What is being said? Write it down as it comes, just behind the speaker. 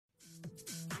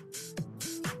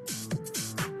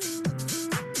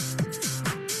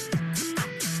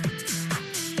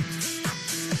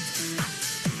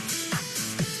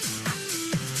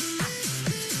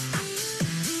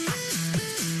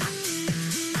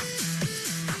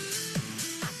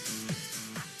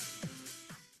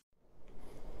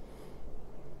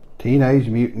Teenage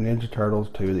Mutant Ninja Turtles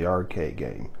 2, the arcade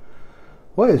game.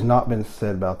 What has not been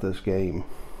said about this game?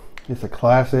 It's a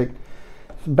classic.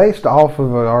 It's based off of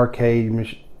an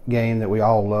arcade game that we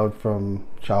all loved from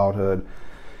childhood.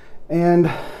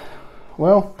 And,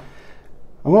 well,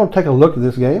 I'm going to take a look at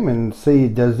this game and see,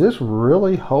 does this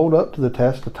really hold up to the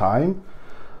test of time?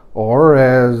 Or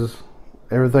has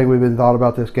everything we've been thought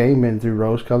about this game been through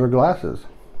rose-colored glasses?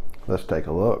 Let's take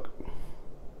a look.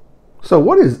 So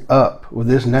what is up with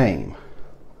this name?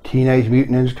 Teenage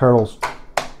Mutant Ninja Turtles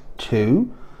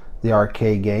 2, the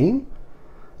arcade game?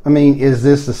 I mean, is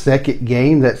this the second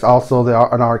game that's also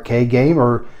an arcade game,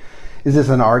 or is this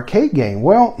an arcade game?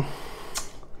 Well,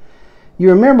 you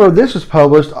remember this was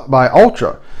published by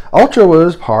Ultra. Ultra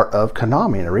was part of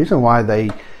Konami, and the reason why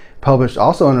they published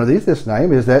also underneath this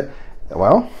name is that,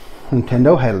 well,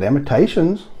 Nintendo had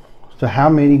limitations to how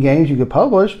many games you could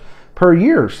publish per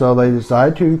year, so they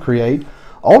decided to create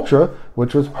Ultra,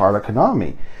 which was part of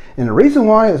Konami. And the reason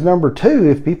why it's number 2,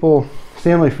 if people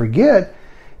simply forget,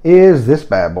 is this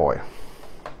bad boy,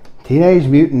 Teenage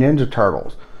Mutant Ninja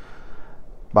Turtles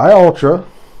by Ultra,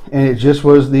 and it just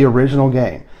was the original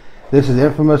game. This is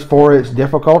infamous for its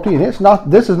difficulty, and this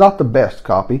is not the best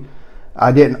copy.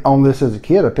 I didn't own this as a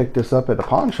kid. I picked this up at a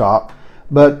pawn shop,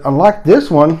 but unlike this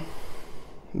one,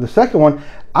 the second one,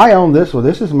 I own this one.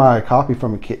 This is my copy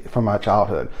from my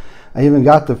childhood. I even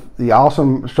got the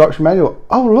awesome instruction manual.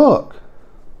 Oh, look.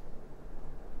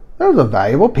 There's a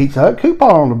valuable Pizza Hut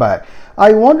coupon on the back.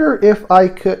 I wonder if I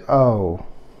could... Oh.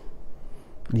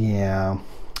 Yeah.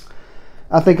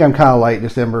 I think I'm kind of late,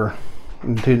 December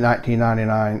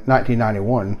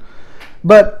 1991.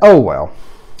 But, oh well.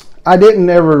 I didn't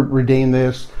ever redeem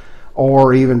this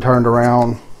or even turned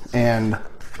around and,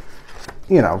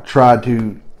 you know, tried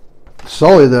to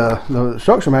sully the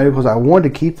instruction manual because I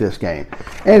wanted to keep this game.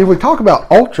 And if we talk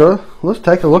about Ultra, let's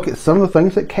take a look at some of the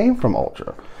things that came from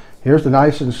Ultra. Here's the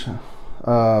nice poster.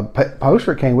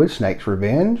 It came with Snake's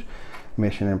Revenge,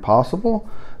 Mission Impossible,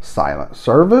 Silent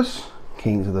Service,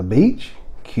 Kings of the Beach,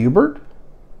 Cubert,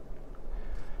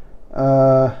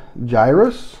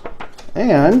 Gyrus,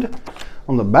 and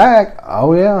on the back,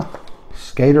 oh yeah,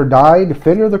 Skate or Die,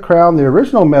 Defender of the Crown, the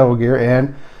original Metal Gear,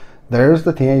 and there's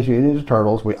the Teenage Mutant Ninja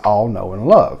Turtles we all know and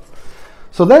love.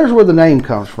 So there's where the name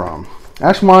comes from.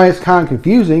 That's why it's kind of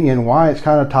confusing and why it's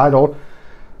kind of titled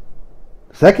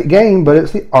second game, but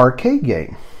it's the arcade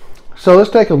game. So let's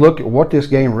take a look at what this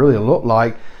game really looked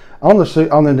like on the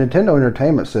Nintendo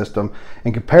Entertainment System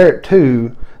and compare it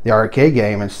to the arcade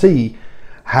game and see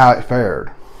how it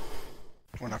fared.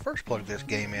 When I first plugged this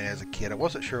game in as a kid, I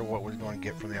wasn't sure what I was going to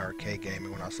get from the arcade game,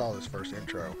 and when I saw this first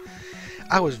intro,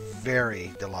 I was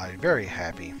very delighted, very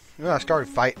happy. When I started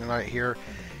fighting right here,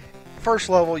 first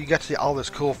level, you got to see all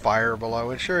this cool fire below,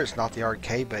 and sure, it's not the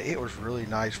arcade, but it was really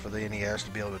nice for the NES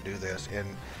to be able to do this, and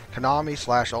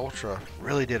Konami/Ultra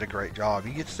really did a great job.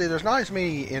 You get to see there's not as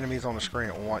many enemies on the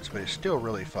screen at once, but it's still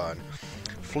really fun.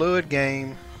 Fluid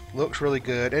game. Looks really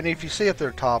good, and if you see at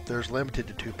their top, there's limited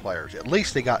to 2 players. At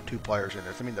least they got 2 players in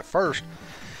this. I mean, the first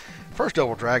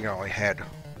Double Dragon only had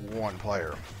 1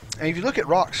 player. And if you look at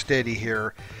Rocksteady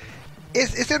here,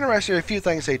 it's interesting. A few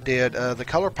things they did. The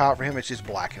color palette for him is just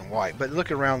black and white, but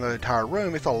looking around the entire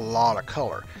room, it's a lot of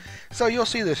color. So you'll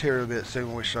see this here a bit soon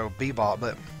when we show Bebop,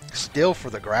 but still for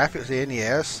the graphics, the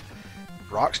NES,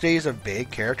 Rocksteady is a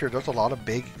big character. There's a lot of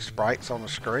big sprites on the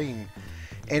screen,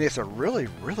 and it's a really,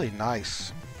 really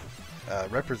nice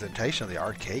representation of the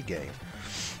arcade game.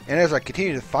 And as I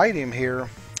continue to fight him here,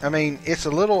 I mean, it's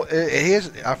a little,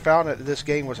 I found that this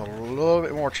game was a little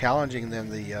bit more challenging than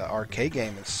the arcade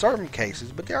game in certain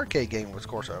cases, but the arcade game was, of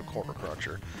course, a quarter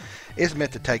cruncher. It's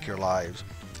meant to take your lives.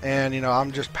 And, you know,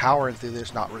 I'm just powering through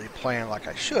this, not really playing like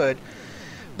I should,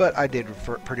 but I did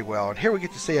pretty well. And here we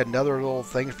get to see another little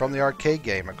thing from the arcade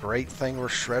game, a great thing where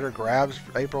Shredder grabs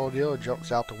April O'Neil and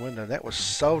jumps out the window. And that was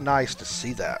so nice to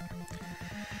see that.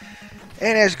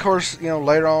 And as, of course, you know,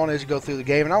 later on as you go through the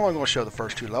game, and I'm only going to show the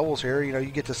first 2 levels here, you know, you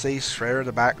get to see Shredder in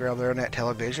the background there on that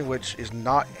television, which is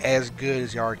not as good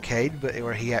as the arcade, but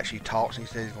where he actually talks and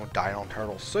he says he's going to dine on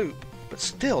turtle soup. But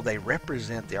still, they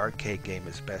represent the arcade game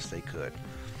as best they could.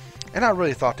 And I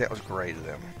really thought that was great of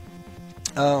them.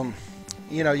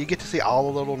 You know, you get to see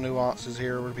all the little nuances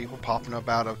here where people popping up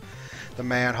out of the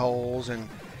manholes, and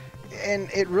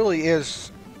it really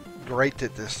is great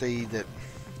to see that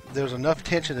there's enough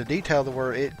attention to detail to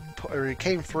where it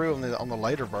came through on the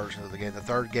later version of the game, the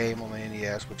third game on the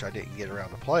NES, which I didn't get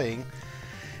around to playing.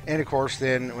 And of course,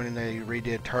 then when they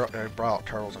brought out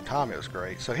Turtles in Time, it was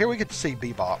great. So here we get to see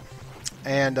Bebop,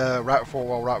 and right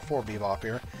before Bebop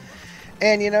here,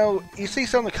 And you know, you see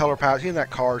some of the color palettes. Even that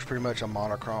car is pretty much a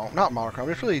monochrome. Not monochrome.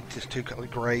 It's really just two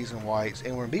grays and whites.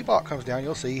 And when Bebop comes down,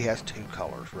 you'll see he has two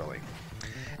colors really.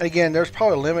 And again, there's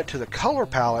probably a limit to the color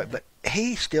palette, but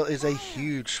he still is a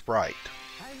huge sprite.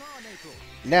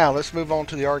 Now let's move on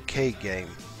to the arcade game.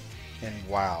 And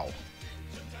wow,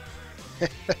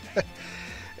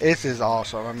 this is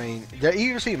awesome. I mean, you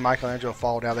even see Michelangelo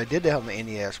fall down. They did that on the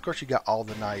NES. Of course, you got all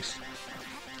the nice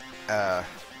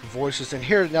voices in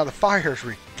here. Now the fire is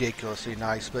ridiculously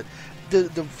nice, but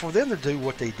for them to do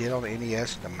what they did on the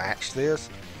NES and to match this,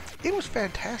 it was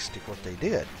fantastic what they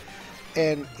did.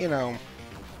 And you know,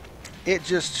 it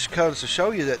just goes to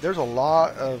show you that there's a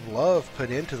lot of love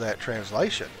put into that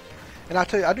translation. And I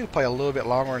tell you, I do play a little bit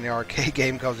longer in the arcade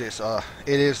game because it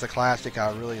is the classic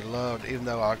I really loved, even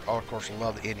though I of course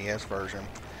love the NES version.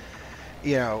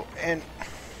 You know, and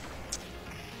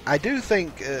I do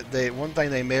think that one thing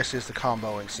they miss is the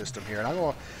comboing system here. And I'm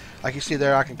going to, like you see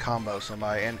there, I can combo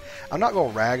somebody. And I'm not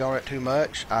going to rag on it too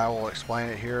much. I will explain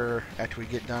it here after we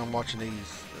get done watching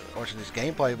this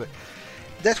gameplay. But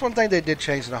that's one thing they did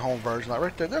change in the home version. Like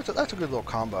right there, that's a good little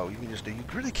combo you can just do. You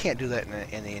really can't do that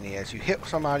in the NES. You hit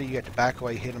somebody, you have to back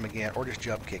away, hit them again, or just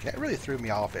jump kick. That really threw me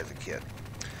off as a kid.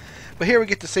 But here we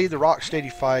get to see the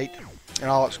Rocksteady fight in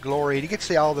all its glory. And you get to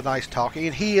see all the nice talking.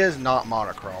 And he is not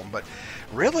monochrome, but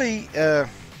really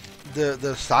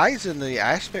the size and the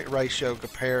aspect ratio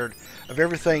of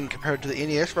everything compared to the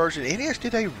NES version, the NES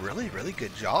did a really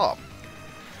good job.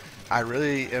 I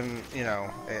really am, you know,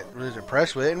 really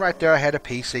impressed with it. And right there I had a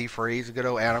PC freeze, a good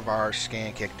old antivirus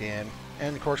scan kicked in.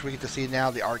 And of course we get to see now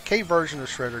the arcade version of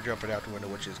Shredder jumping out the window,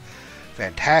 which is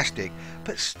fantastic.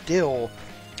 But still,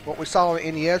 what we saw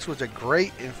in NES was a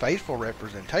great and faithful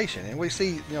representation. And we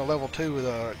see, you know, level 2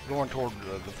 with going toward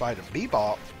the fight of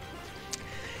Bebop.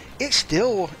 It's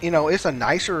still, you know, it's a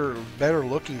nicer, better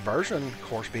looking version, of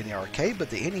course, being the arcade, but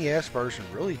the NES version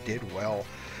really did well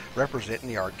representing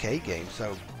the arcade game.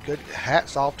 So good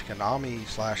hats off to Konami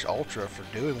 / Ultra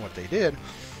for doing what they did.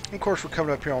 And of course, we're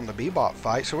coming up here on the Bebop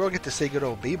fight, so we'll get to see good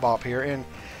old Bebop here.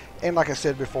 And like I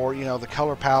said before, you know, the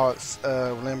color palettes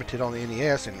were limited on the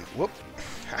NES, and whoop,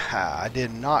 I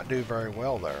did not do very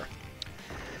well there.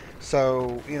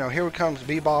 So, you know, here comes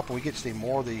Bebop, and we get to see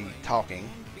more of the talking.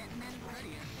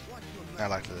 I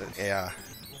like to, yeah,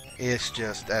 it's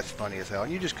just, that's funny as hell.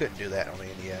 You just couldn't do that on the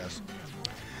NES.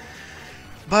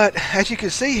 But as you can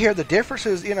see here, the difference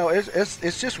is, you know,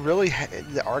 it's just really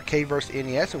the arcade versus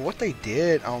NES, and what they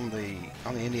did on the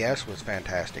NES was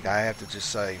fantastic. I have to just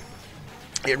say,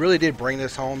 it really did bring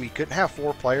this home. You couldn't have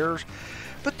 4 players,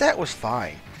 but that was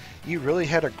fine. You really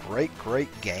had a great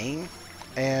game,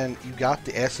 and you got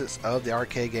the essence of the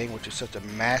arcade game, which is such a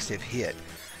massive hit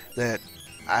that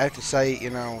I have to say, you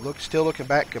know, still looking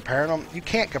back, comparing them, you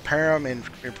can't compare them in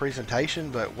presentation,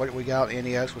 but what we got in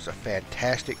NES was a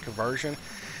fantastic conversion.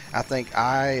 I think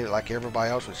I, like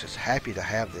everybody else, was just happy to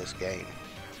have this game.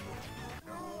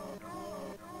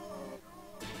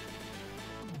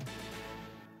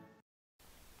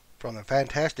 From the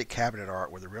fantastic cabinet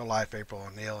art with the real-life April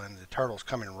O'Neil and the Turtles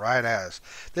coming right at us,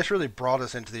 this really brought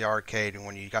us into the arcade, and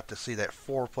when you got to see that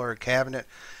 4-player cabinet,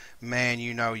 man,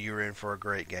 you know you're in for a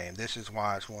great game. This is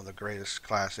why it's one of the greatest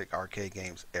classic arcade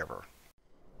games ever.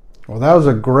 Well, that was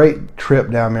a great trip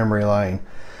down memory lane.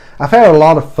 I've had a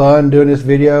lot of fun doing this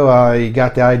video. I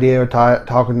got the idea of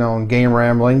talking on Game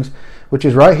Ramblings, which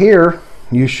is right here.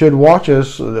 You should watch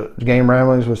us, Game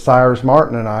Ramblings with Cyrus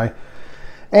Martin and I.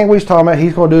 And we was talking about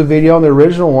he's going to do a video on the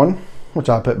original one, which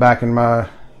I put back in my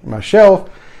shelf,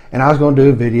 and I was going to do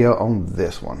a video on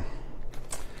this one.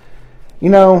 You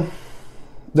know,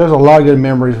 there's a lot of good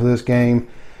memories with this game.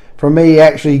 For me,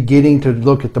 actually getting to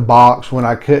look at the box when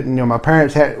I couldn't, you know, my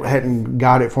parents hadn't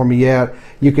got it for me yet.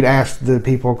 You could ask the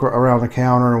people around the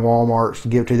counter in Walmarts to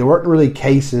give it to you. There weren't really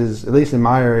cases, at least in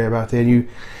my area about then.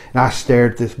 And I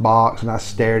stared at this box and I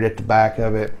stared at the back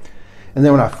of it. And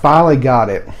then when I finally got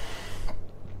it,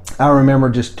 I remember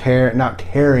just not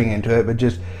tearing into it, but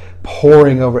just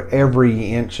poring over every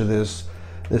inch of this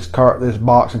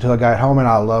box until I got home, and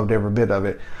I loved every bit of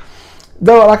it.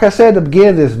 Though, like I said at the beginning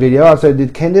of this video, I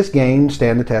said, can this game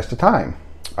stand the test of time?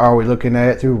 Are we looking at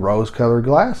it through rose-colored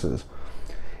glasses?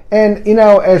 And, you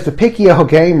know, as the picky old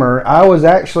gamer, I was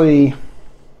actually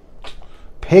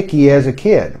picky as a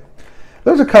kid.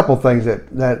 There's a couple things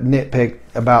that nitpick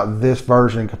about this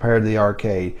version compared to the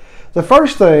arcade. The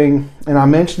first thing, and I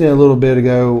mentioned it a little bit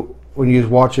ago when you was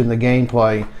watching the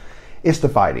gameplay, is the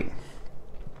fighting.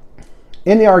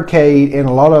 In the arcade and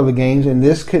a lot of other games, and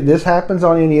this happens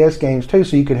on NES games too,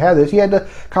 so you could have this. You had the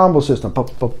combo system,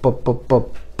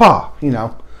 pa, you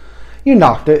know, you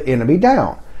knocked the enemy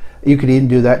down. You could even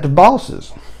do that to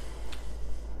bosses.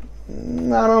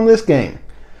 Not on this game.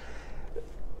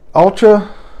 Konami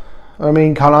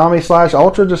 /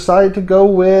 Ultra decided to go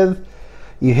with,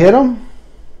 you hit them,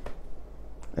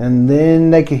 and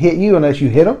then they could hit you. Unless you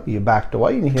hit them, you backed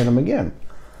away and you hit them again.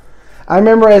 I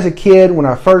remember as a kid, when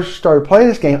I first started playing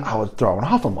this game, I was thrown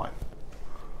off. I'm like,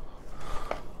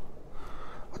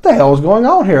 what the hell is going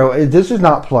on here? This is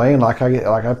not playing like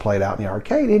I played out in the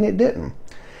arcade, and it didn't.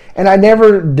 And I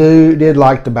never did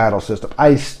like the battle system.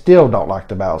 I still don't like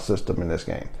the battle system in this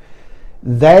game.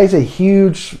 That is a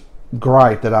huge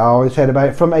gripe that I always had about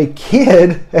it, from a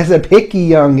kid as a picky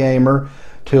young gamer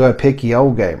to a picky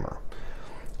old gamer.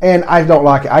 And I don't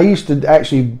like it. I used to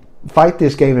actually fight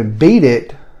this game and beat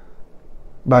it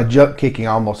by jump kicking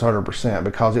almost 100%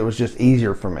 because it was just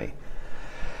easier for me.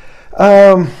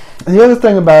 And the other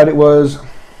thing about it was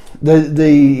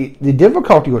the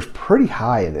difficulty was pretty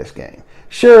high in this game.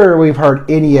 Sure, we've heard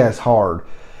NES hard,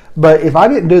 but if I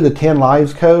didn't do the 10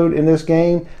 lives code in this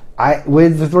game,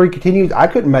 with the 3 continues, I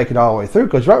couldn't make it all the way through,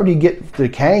 because right when you get to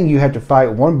Kang, you have to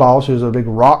fight one boss who's a big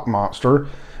rock monster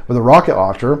with a rocket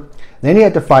launcher. Then you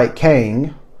have to fight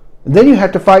Kang. And then you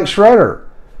have to fight Shredder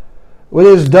with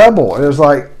his double. And it was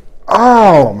like,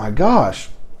 oh my gosh.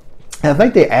 And I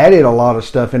think they added a lot of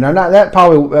stuff in there.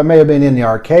 That may have been in the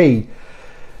arcade.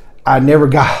 I've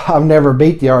never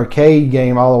beat the arcade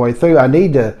game all the way through. I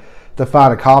need to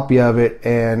find a copy of it,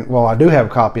 and well, I do have a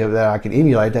copy of it that I can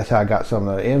emulate. That's how I got some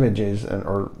of the images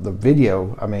or the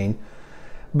video,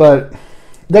 but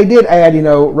they did add,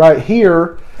 right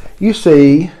here you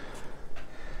see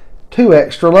 2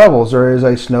 extra levels. There is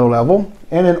a snow level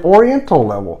and an oriental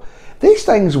level. These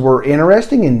things were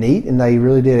interesting and neat, and they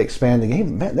really did expand the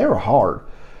game. Man, they were hard.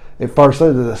 At first, the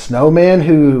snowmen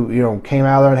who came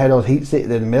out there and had those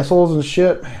the missiles and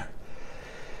shit, man.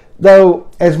 Though,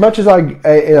 as much as I'm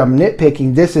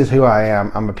nitpicking, this is who I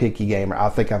am. I'm a picky gamer. I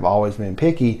think I've always been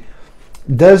picky.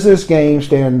 Does this game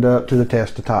stand up to the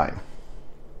test of time?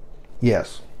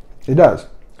 Yes, it does.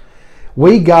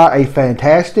 We got a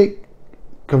fantastic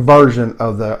conversion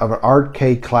of an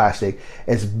arcade classic,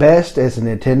 as best as a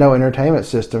Nintendo Entertainment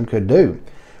System could do.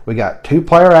 We got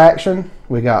 2-player action.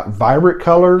 We got vibrant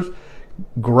colors,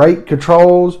 great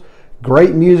controls,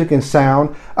 great music and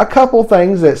sound. A couple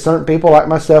things that certain people like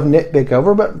myself nitpick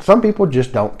over, but some people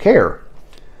just don't care.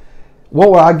 What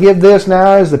will I give this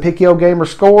now as the Picky Old Gamer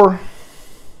score?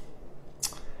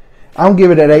 I'm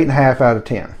giving it an 8.5 out of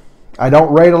 10. I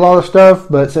don't rate a lot of stuff,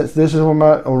 but since this is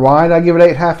my line, I give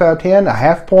it 8.5 out of 10. A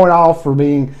half point off for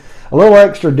being a little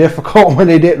extra difficult when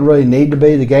it didn't really need to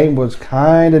be. The game was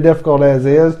kind of difficult as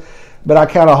is, but I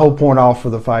count a whole point off for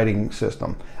the fighting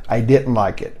system. I didn't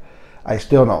like it. I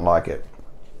still don't like it.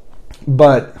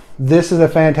 But this is a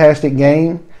fantastic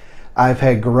game. I've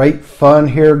had great fun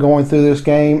here going through this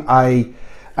game. I'm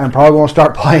probably going to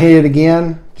start playing it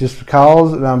again just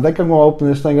because. And I think I'm going to open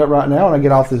this thing up right now when I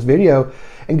get off this video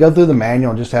and go through the manual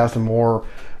and just have some more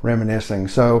reminiscing.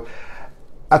 So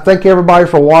I thank everybody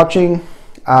for watching.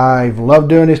 I've loved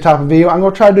doing this type of video. I'm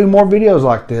going to try to do more videos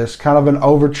like this, kind of an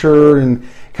overture and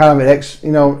kind of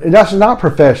an that's not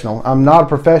professional. I'm not a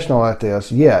professional at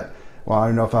this yet. Well, I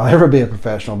don't know if I'll ever be a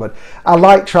professional, but I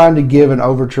like trying to give an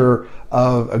overture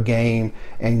of a game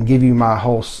and give you my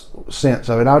whole sense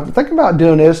of it. I'm thinking about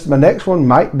doing this. My next one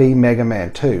might be Mega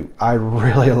Man 2. I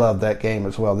really love that game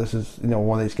as well. This is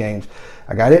one of these games.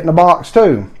 I got it in the box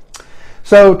too.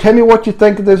 So tell me what you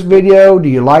think of this video. Do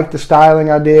you like the styling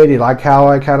I did? Do you like how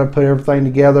I kind of put everything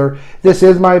together? This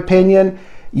is my opinion.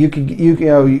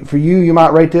 For you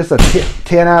might rate this a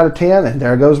 10 out of 10. And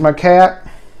there goes my cat.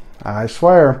 I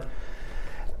swear.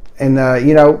 And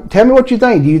tell me what you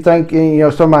think. Do you think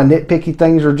some of my nitpicky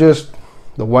things are just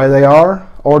the way they are,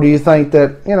 or do you think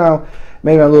that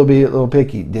maybe I'm a little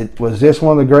picky? Was this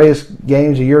one of the greatest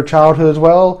games of your childhood as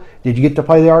well? Did you get to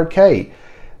play the arcade?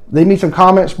 Leave me some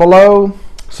comments below.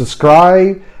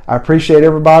 Subscribe. I appreciate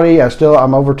everybody.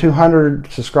 I'm over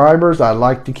 200 subscribers. I'd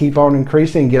like to keep on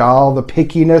increasing and get all the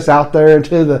pickiness out there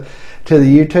to the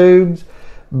YouTubes.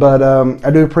 But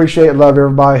I do appreciate and love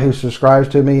everybody who subscribes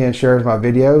to me and shares my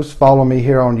videos. Follow me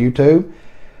here on YouTube,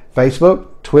 Facebook,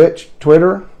 Twitch,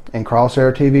 Twitter, and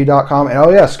crosshairtv.com. And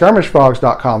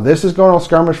skirmishfrogs.com. This is going on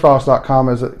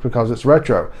skirmishfrogs.com because it's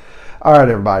retro. All right,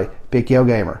 everybody. Picky Old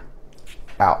Gamer.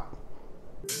 Out.